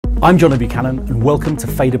I'm Jono Buchanan and welcome to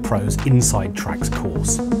FaderPro's Inside Tracks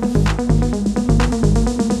course.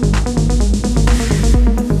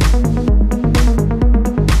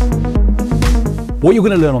 What you're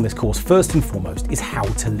going to learn on this course first and foremost is how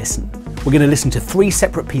to listen. We're going to listen to 3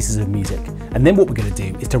 separate pieces of music, and then what we're going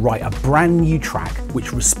to do is to write a brand new track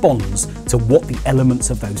which responds to what the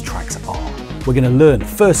elements of those tracks are. We're going to learn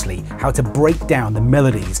firstly how to break down the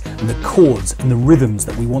melodies and the chords and the rhythms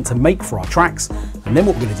that we want to make for our tracks, and then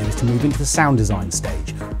what we're going to do is to move into the sound design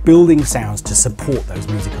stage, building sounds to support those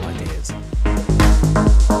musical ideas.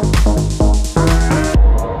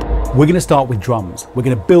 We're going to start with drums. We're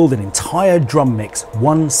going to build an entire drum mix,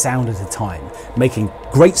 one sound at a time, making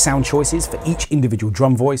great sound choices for each individual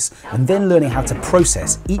drum voice, and then learning how to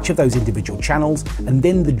process each of those individual channels and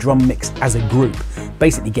then the drum mix as a group,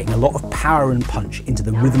 basically getting a lot of power and punch into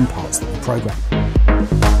the rhythm parts that we program.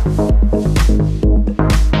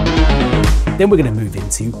 Then we're going to move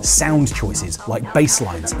into sound choices like bass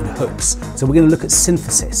lines and hooks. So we're going to look at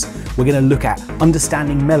synthesis. We're going to look at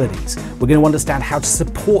understanding melodies. We're going to understand how to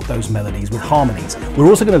support those melodies with harmonies. We're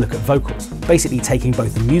also going to look at vocals, basically taking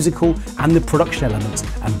both the musical and the production elements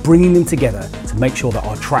and bringing them together to make sure that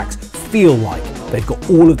our tracks feel like they've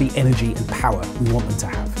got all of the energy and power we want them to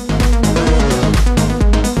have.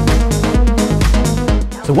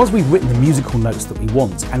 So once we've written the musical notes that we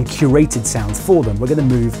want and curated sounds for them, we're going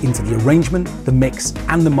to move into the arrangement, the mix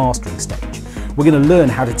and the mastering stage. We're going to learn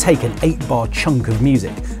how to take an 8-bar chunk of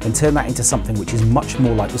music and turn that into something which is much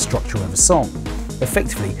more like the structure of a song,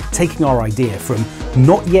 effectively taking our idea from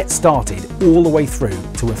not yet started all the way through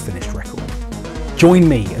to a finished record. Join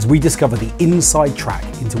me as we discover the inside track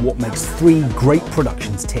into what makes 3 great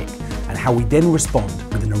productions tick and how we then respond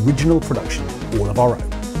with an original production all of our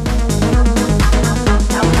own.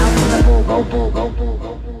 Go, go, go.